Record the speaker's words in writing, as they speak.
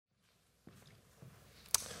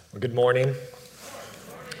Well, good morning.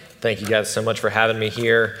 Thank you guys so much for having me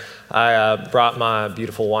here. I brought my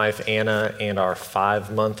beautiful wife, Anna, and our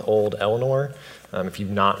 5-month-old, Eleanor. If you've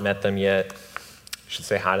not met them yet, you should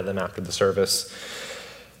say hi to them after the service.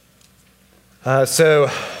 So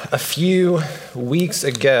a few weeks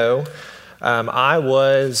ago, I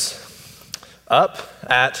was up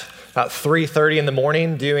at about 3:30 in the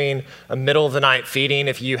morning doing a middle of the night feeding.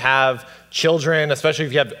 If you have children, especially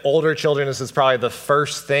if you have older children, this is probably the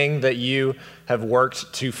first thing that you have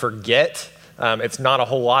worked to forget. It's not a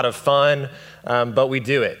whole lot of fun, but we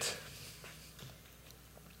do it.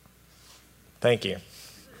 Thank you.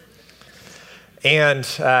 And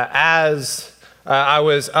as I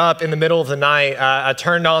was up in the middle of the night, I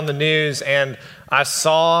turned on the news and I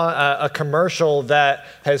saw a commercial that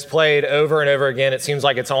has played over and over again. It seems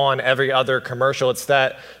like it's on every other commercial. It's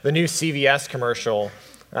the new CVS commercial.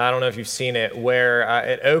 I don't know if you've seen it, where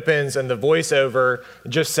it opens and the voiceover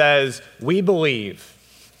just says, "We believe."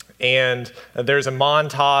 And there's a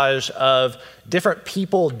montage of different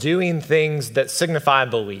people doing things that signify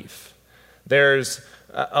belief. There's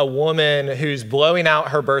a woman who's blowing out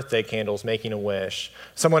her birthday candles, making a wish.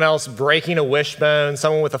 Someone else breaking a wishbone,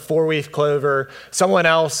 someone with a 4-leaf clover, someone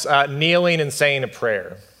else kneeling and saying a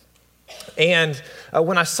prayer. And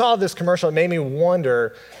when I saw this commercial, it made me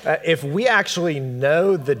wonder if we actually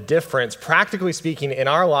know the difference, practically speaking, in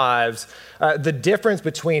our lives, the difference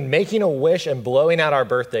between making a wish and blowing out our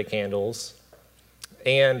birthday candles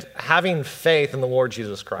and having faith in the Lord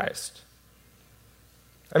Jesus Christ.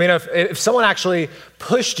 I mean, if someone actually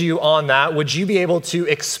pushed you on that, would you be able to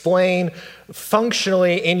explain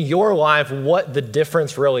functionally in your life what the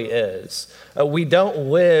difference really is? We don't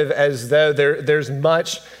live as though there's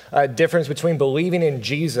much difference between believing in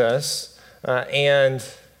Jesus and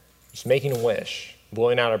just making a wish,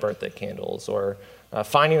 blowing out our birthday candles, or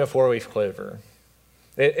finding a 4-leaf clover.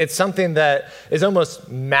 It's something that is almost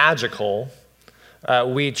magical.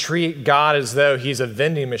 We treat God as though he's a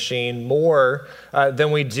vending machine more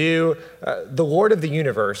than we do the Lord of the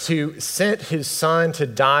universe, who sent his son to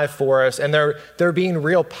die for us, and there being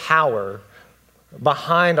real power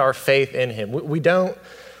behind our faith in him. We don't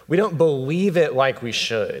believe it like we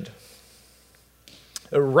should.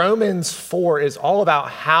 Romans 4 is all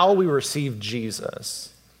about how we receive Jesus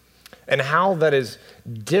and how that is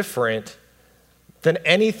different than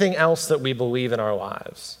anything else that we believe in our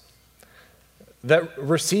lives. That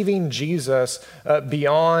receiving Jesus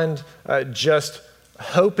beyond just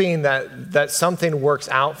hoping that something works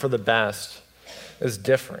out for the best is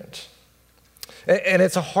different. And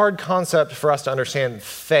it's a hard concept for us to understand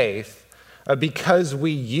faith because we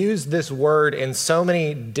use this word in so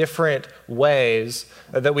many different ways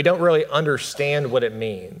that we don't really understand what it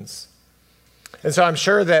means. And so I'm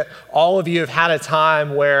sure that all of you have had a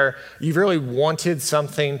time where you've really wanted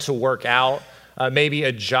something to work out. Maybe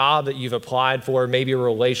a job that you've applied for, maybe a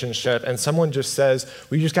relationship, and someone just says,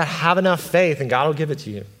 well, you just got to have enough faith and God will give it to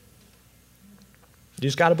you. You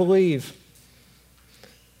just got to believe.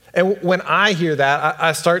 And when I hear that,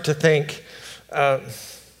 I start to think,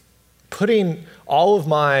 putting all of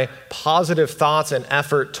my positive thoughts and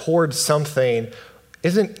effort towards something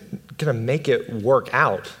isn't going to make it work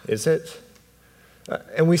out, is it?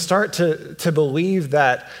 And we start to believe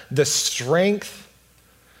that the strength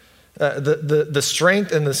the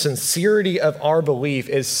strength and the sincerity of our belief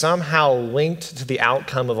is somehow linked to the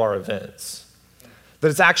outcome of our events. That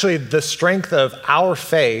it's actually the strength of our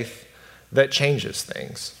faith that changes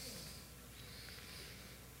things.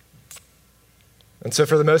 And so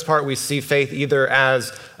for the most part, we see faith either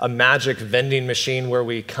as a magic vending machine where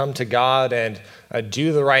we come to God and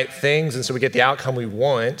do the right things, and so we get the outcome we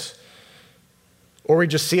want, or we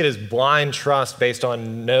just see it as blind trust based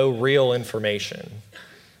on no real information.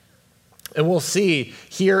 And we'll see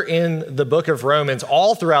here in the book of Romans,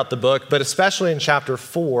 all throughout the book, but especially in chapter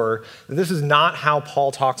 4, that this is not how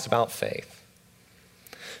Paul talks about faith.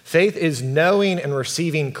 Faith is knowing and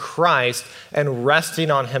receiving Christ and resting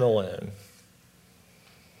on him alone.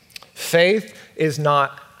 Faith is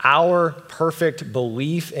not our perfect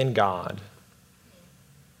belief in God,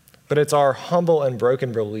 but it's our humble and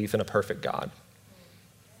broken belief in a perfect God.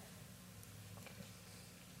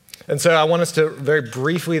 And so I want us to very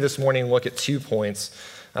briefly this morning look at 2 points.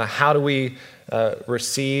 How do we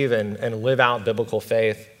receive and live out biblical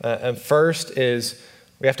faith? And first is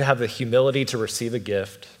we have to have the humility to receive a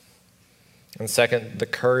gift. And second, the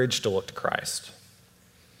courage to look to Christ.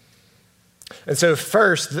 And so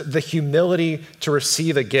first, the humility to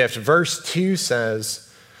receive a gift. Verse 2 says,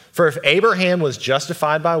 "For if Abraham was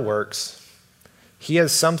justified by works, he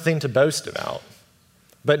has something to boast about,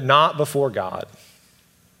 but not before God."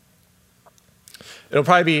 it'll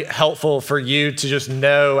probably be helpful for you to just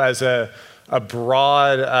know as a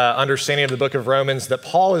broad understanding of the book of Romans that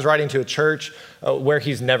Paul is writing to a church where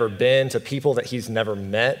he's never been, to people that he's never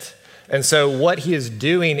met. And so what he is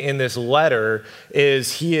doing in this letter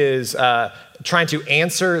is he is trying to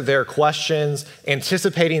answer their questions,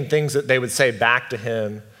 anticipating things that they would say back to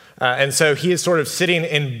him. And so he is sort of sitting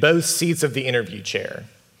in both seats of the interview chair.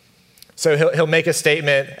 So he'll make a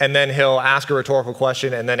statement, and then he'll ask a rhetorical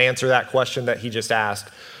question, and then answer that question that he just asked,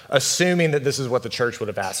 assuming that this is what the church would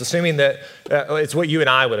have asked, assuming that it's what you and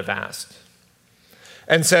I would have asked.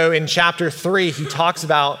 And so in chapter 3, he talks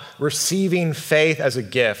about receiving faith as a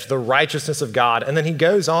gift, the righteousness of God, and then he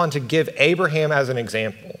goes on to give Abraham as an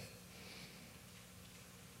example.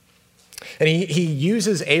 And he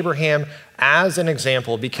uses Abraham as an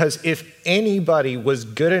example because if anybody was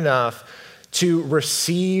good enough to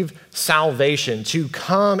receive salvation, to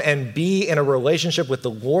come and be in a relationship with the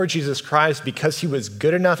Lord Jesus Christ because he was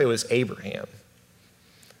good enough, it was Abraham.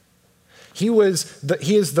 He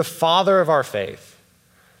is the father of our faith.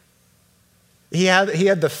 He had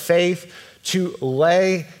the faith to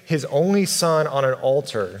lay his only son on an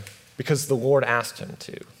altar because the Lord asked him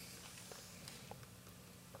to.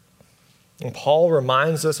 And Paul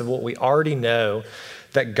reminds us of what we already know,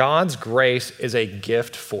 that God's grace is a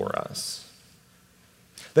gift for us.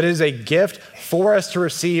 That it is a gift for us to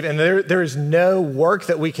receive, and there is no work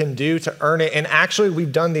that we can do to earn it. And actually,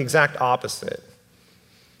 we've done the exact opposite.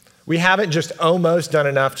 We haven't just almost done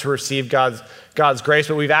enough to receive God's grace,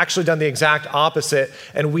 but we've actually done the exact opposite,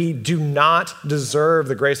 and we do not deserve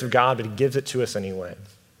the grace of God, but he gives it to us anyway.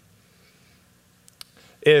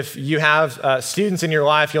 If you have students in your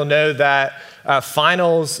life, you'll know that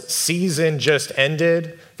finals season just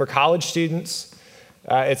ended for college students.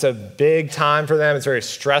 It's a big time for them. It's a very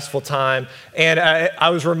stressful time. And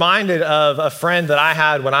I was reminded of a friend that I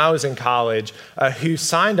had when I was in college who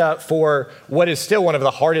signed up for what is still one of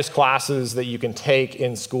the hardest classes that you can take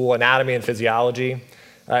in school, anatomy and physiology.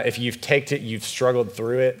 If you've taken it, you've struggled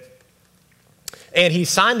through it. And he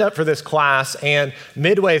signed up for this class, and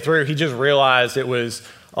midway through, he just realized it was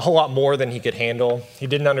a whole lot more than he could handle. He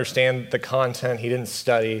didn't understand the content, he didn't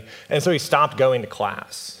study, and so he stopped going to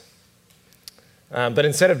class. But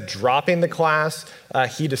instead of dropping the class,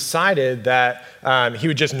 he decided that he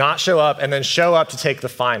would just not show up and then show up to take the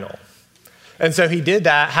final. And so he did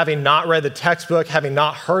that, having not read the textbook, having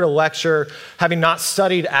not heard a lecture, having not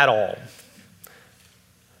studied at all.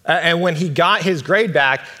 And when he got his grade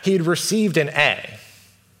back, he had received an A.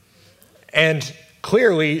 And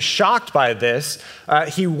clearly shocked by this,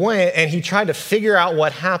 he went and he tried to figure out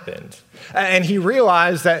what happened. And he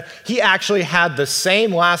realized that he actually had the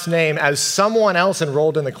same last name as someone else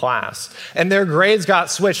enrolled in the class. And their grades got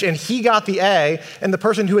switched, and he got the A, and the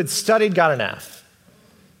person who had studied got an F.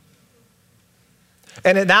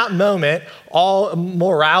 And at that moment, all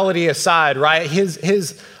morality aside, right,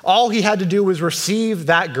 all he had to do was receive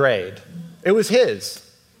that grade. It was his.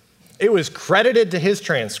 It was credited to his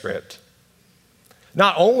transcript.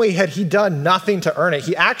 Not only had he done nothing to earn it,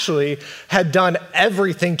 he actually had done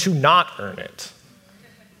everything to not earn it.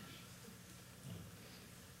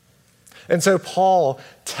 And so Paul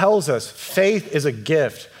tells us faith is a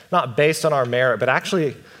gift, not based on our merit, but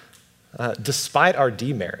actually despite our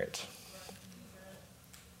demerit.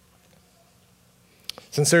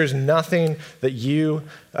 Since there's nothing that you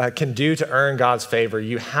can do to earn God's favor,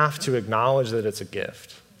 you have to acknowledge that it's a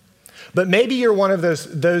gift. But maybe you're one of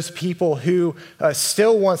those people who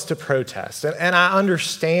still wants to protest. And I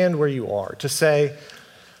understand where you are, to say,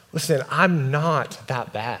 listen, I'm not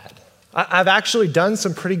that bad. I've actually done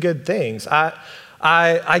some pretty good things.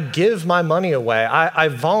 I give my money away. I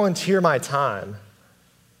volunteer my time.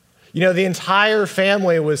 You know, the entire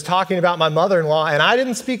family was talking about my mother-in-law, and I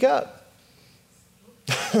didn't speak up.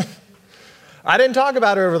 I didn't talk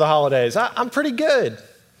about her over the holidays. I'm pretty good.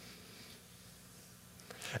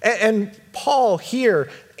 And Paul here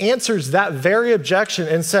answers that very objection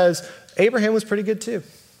and says, Abraham was pretty good too.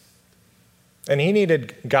 And he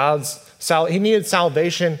needed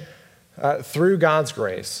salvation through God's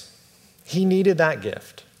grace. He needed that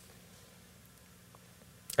gift.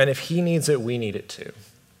 And if he needs it, we need it too.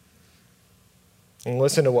 And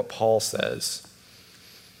listen to what Paul says.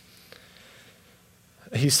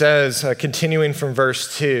 He says, continuing from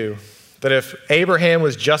verse 2, that if Abraham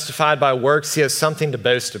was justified by works, he has something to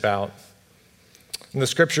boast about. And the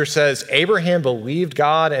scripture says, Abraham believed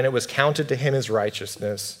God, and it was counted to him as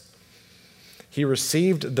righteousness. He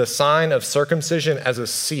received the sign of circumcision as a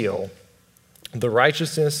seal, the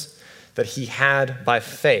righteousness that he had by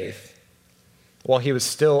faith while he was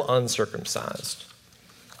still uncircumcised.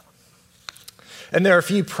 And there are a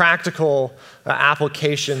few practical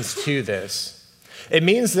applications to this. It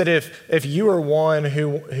means that if you are one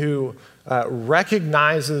who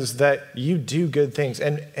recognizes that you do good things,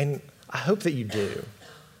 and I hope that you do,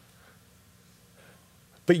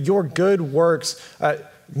 but your good works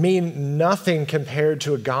mean nothing compared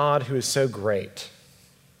to a God who is so great.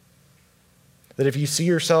 That if you see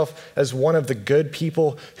yourself as one of the good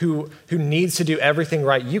people who needs to do everything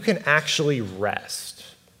right, you can actually rest.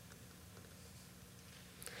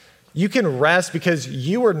 You can rest because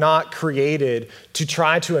you were not created to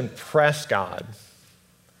try to impress God.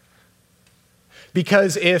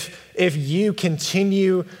 Because if you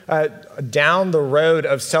continue down the road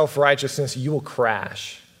of self-righteousness, you will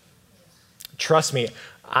crash. Trust me,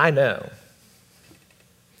 I know.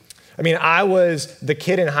 I mean, I was the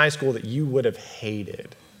kid in high school that you would have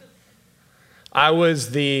hated. I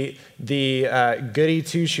was the goody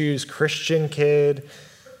two-shoes Christian kid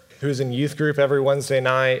who was in youth group every Wednesday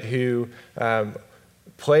night, who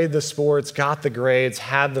played the sports, got the grades,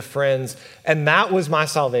 had the friends, and that was my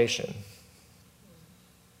salvation.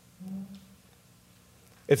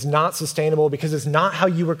 It's not sustainable because it's not how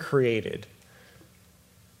you were created.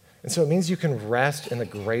 And so it means you can rest in the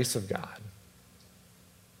grace of God.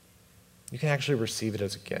 You can actually receive it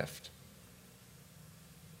as a gift.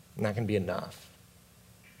 And that can be enough.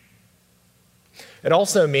 It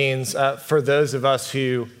also means for those of us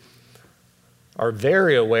who are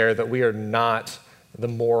very aware that we are not the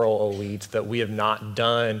moral elite, that we have not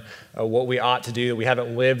done what we ought to do, that we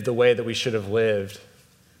haven't lived the way that we should have lived.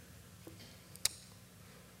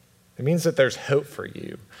 It means that there's hope for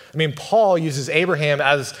you. I mean, Paul uses Abraham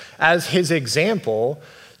as his example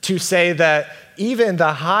to say that even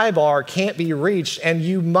the high bar can't be reached and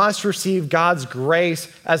you must receive God's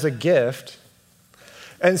grace as a gift.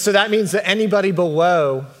 And so that means that anybody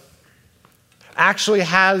below actually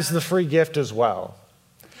has the free gift as well.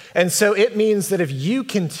 And so it means that if you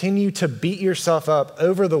continue to beat yourself up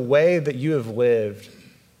over the way that you have lived,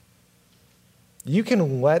 you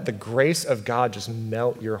can let the grace of God just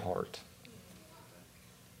melt your heart.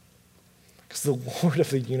 Because the Lord of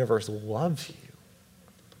the universe loves you.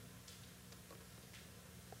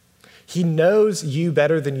 He knows you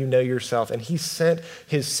better than you know yourself, and he sent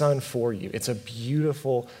his son for you. It's a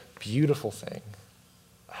beautiful, beautiful thing.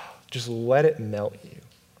 Just let it melt you.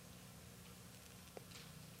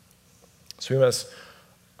 So we must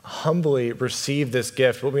humbly receive this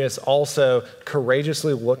gift, but we must also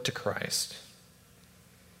courageously look to Christ.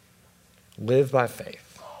 Live by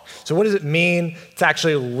faith. So what does it mean to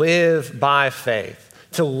actually live by faith?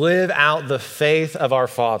 To live out the faith of our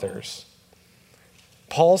fathers?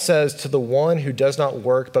 Paul says, to the one who does not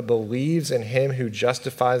work but believes in him who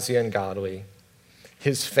justifies the ungodly,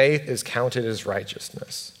 his faith is counted as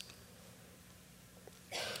righteousness.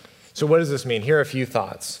 So what does this mean? Here are a few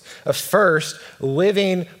thoughts. First,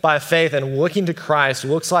 living by faith and looking to Christ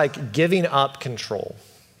looks like giving up control.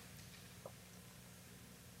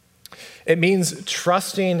 It means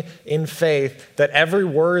trusting in faith that every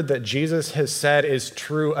word that Jesus has said is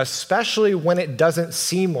true, especially when it doesn't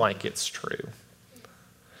seem like it's true.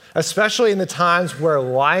 Especially in the times where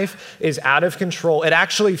life is out of control. It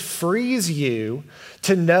actually frees you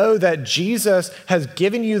to know that Jesus has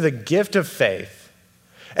given you the gift of faith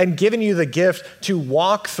and given you the gift to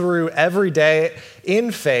walk through every day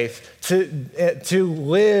in faith, to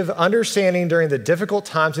live understanding during the difficult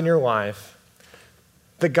times in your life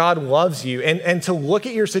that God loves you, and to look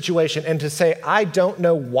at your situation and to say, I don't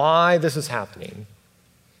know why this is happening,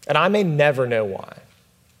 and I may never know why.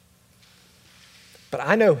 But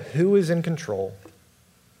I know who is in control,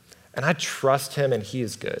 and I trust him, and he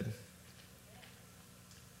is good.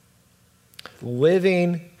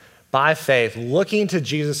 Living by faith, looking to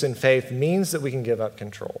Jesus in faith, means that we can give up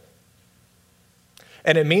control.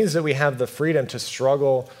 And it means that we have the freedom to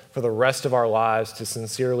struggle for the rest of our lives to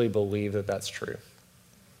sincerely believe that that's true.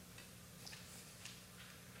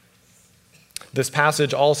 This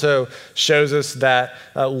passage also shows us that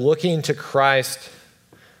looking to Christ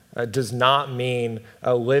does not mean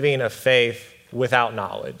living a faith without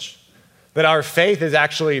knowledge. That our faith is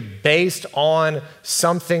actually based on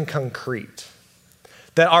something concrete.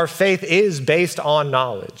 That our faith is based on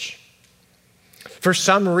knowledge. For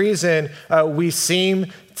some reason, we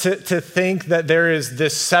seem to think that there is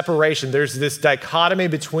this separation, there's this dichotomy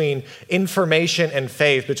between information and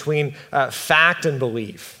faith, between fact and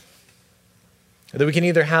belief. That we can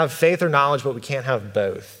either have faith or knowledge, but we can't have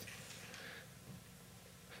both.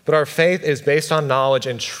 But our faith is based on knowledge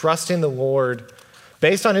and trusting the Lord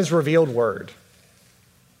based on his revealed word.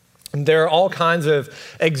 There are all kinds of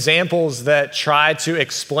examples that try to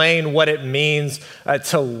explain what it means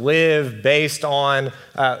to live based on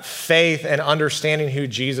faith and understanding who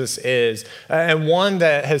Jesus is. And one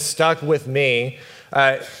that has stuck with me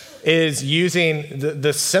is using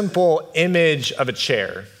the simple image of a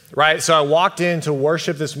chair, right? So I walked into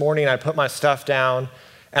worship this morning, I put my stuff down,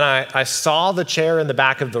 and I saw the chair in the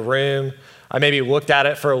back of the room. I maybe looked at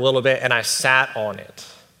it for a little bit, and I sat on it.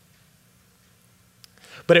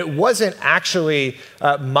 But it wasn't actually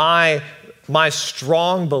my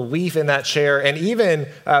strong belief in that chair and even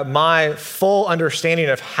my full understanding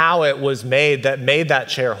of how it was made that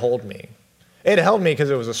chair hold me. It held me because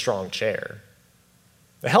it was a strong chair.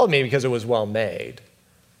 It held me because it was well made.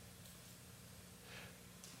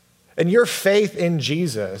 And your faith in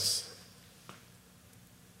Jesus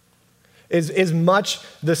is much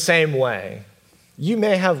the same way. You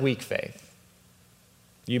may have weak faith.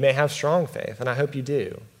 You may have strong faith, and I hope you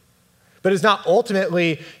do. But it's not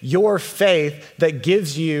ultimately your faith that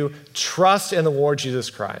gives you trust in the Lord Jesus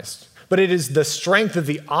Christ, but it is the strength of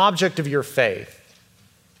the object of your faith.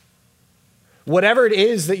 Whatever it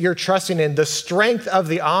is that you're trusting in, the strength of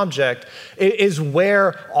the object is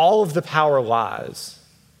where all of the power lies.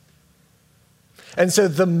 And so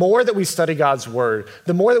the more that we study God's word,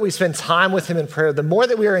 the more that we spend time with him in prayer, the more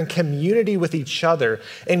that we are in community with each other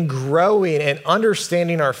and growing and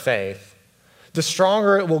understanding our faith, the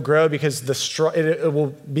stronger it will grow because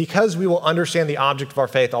we will understand the object of our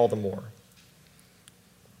faith all the more.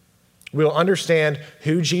 We will understand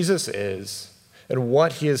who Jesus is and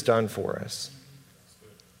what he has done for us.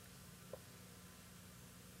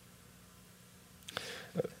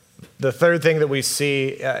 The third thing that we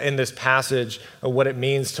see in this passage of what it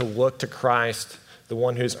means to look to Christ, the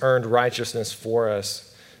one who's earned righteousness for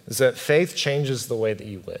us, is that faith changes the way that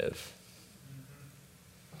you live.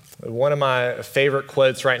 One of my favorite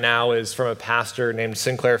quotes right now is from a pastor named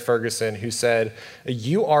Sinclair Ferguson who said,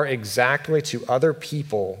 "You are exactly to other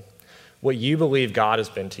people what you believe God has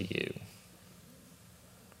been to you."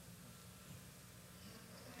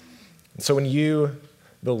 And so when you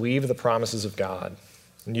believe the promises of God,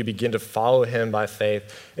 and you begin to follow him by faith,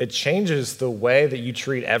 it changes the way that you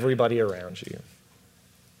treat everybody around you.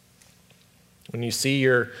 When you see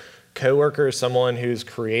your coworker as someone who's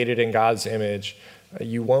created in God's image,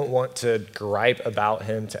 you won't want to gripe about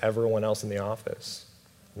him to everyone else in the office.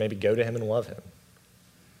 Maybe go to him and love him.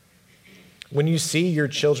 When you see your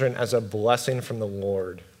children as a blessing from the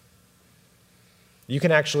Lord, you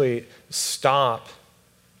can actually stop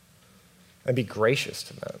and be gracious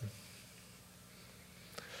to them.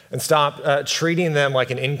 And stop treating them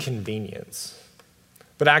like an inconvenience,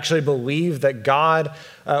 but actually believe that God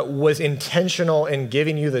was intentional in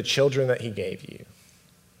giving you the children that he gave you.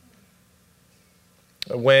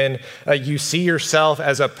 When you see yourself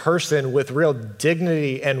as a person with real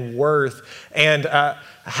dignity and worth and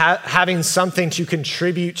having something to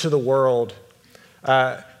contribute to the world,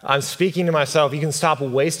 I'm speaking to myself, you can stop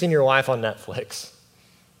wasting your life on Netflix.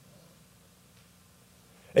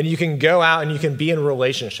 And you can go out and you can be in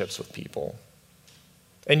relationships with people.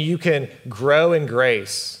 And you can grow in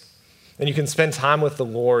grace. And you can spend time with the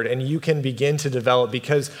Lord. And you can begin to develop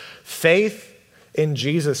because faith in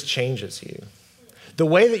Jesus changes you. The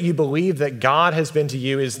way that you believe that God has been to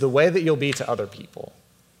you is the way that you'll be to other people.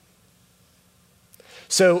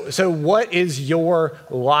 So what is your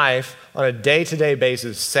life on a day-to-day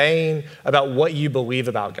basis saying about what you believe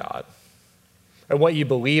about God? And what you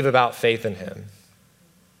believe about faith in him?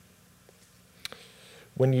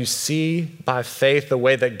 When you see by faith the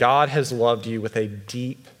way that God has loved you with a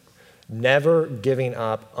deep, never giving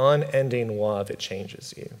up, unending love, it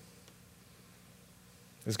changes you.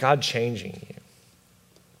 Is God changing you?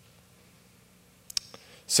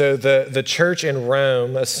 So the church in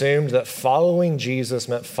Rome assumed that following Jesus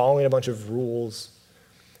meant following a bunch of rules.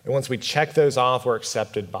 And once we check those off, we're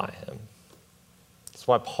accepted by him. That's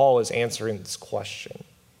why Paul is answering this question.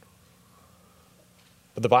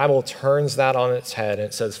 But the Bible turns that on its head and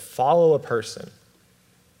it says, follow a person.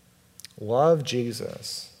 Love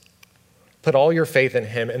Jesus. Put all your faith in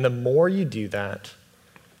him. And the more you do that,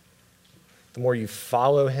 the more you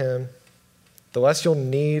follow him, the less you'll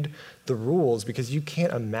need the rules because you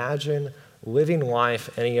can't imagine living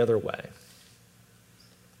life any other way.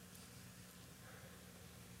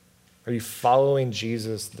 Are you following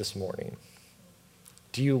Jesus this morning?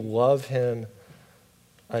 Do you love him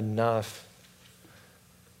enough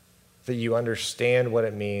that you understand what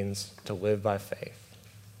it means to live by faith?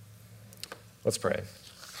 Let's pray.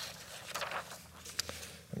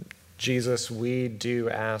 Jesus, we do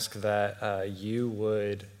ask that you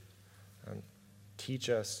would teach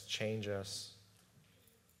us, change us,